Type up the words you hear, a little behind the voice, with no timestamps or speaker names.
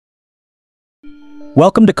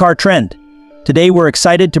Welcome to Car Trend. Today we're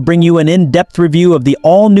excited to bring you an in-depth review of the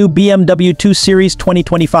all-new BMW 2 Series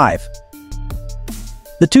 2025.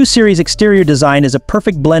 The 2 Series exterior design is a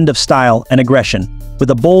perfect blend of style and aggression, with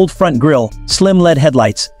a bold front grille, slim LED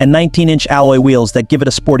headlights, and 19-inch alloy wheels that give it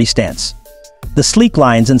a sporty stance. The sleek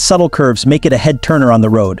lines and subtle curves make it a head-turner on the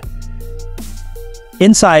road.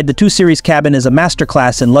 Inside, the 2 Series cabin is a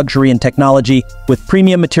masterclass in luxury and technology, with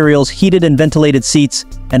premium materials, heated and ventilated seats,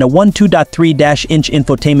 and a 2.3-inch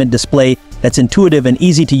infotainment display that's intuitive and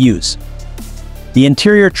easy to use. The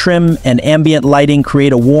interior trim and ambient lighting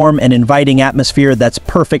create a warm and inviting atmosphere that's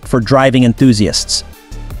perfect for driving enthusiasts.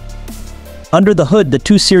 Under the hood, the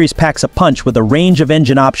 2 Series packs a punch with a range of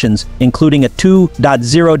engine options, including a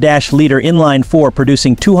 2.0-liter inline-4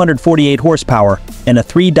 producing 248 horsepower and a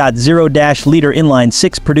 3.0-liter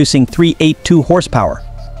inline-6 producing 382 horsepower.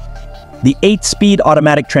 The 8-speed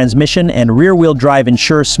automatic transmission and rear-wheel drive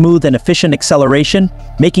ensure smooth and efficient acceleration,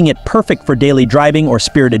 making it perfect for daily driving or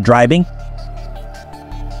spirited driving.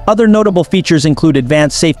 Other notable features include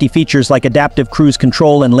advanced safety features like adaptive cruise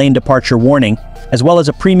control and lane departure warning, as well as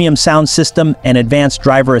a premium sound system and advanced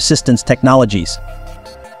driver assistance technologies.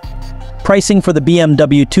 Pricing for the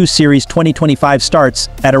BMW 2 Series 2025 starts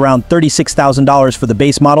at around $36,000 for the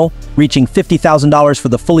base model, reaching $50,000 for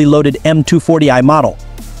the fully loaded M240i model.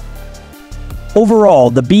 Overall,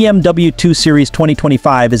 the BMW 2 Series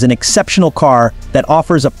 2025 is an exceptional car that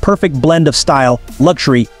offers a perfect blend of style,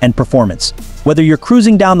 luxury, and performance. Whether you're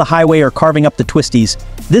cruising down the highway or carving up the twisties,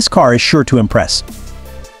 this car is sure to impress.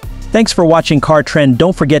 Thanks for watching Car Trend.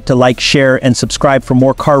 Don't forget to like, share, and subscribe for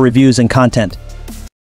more car reviews and content.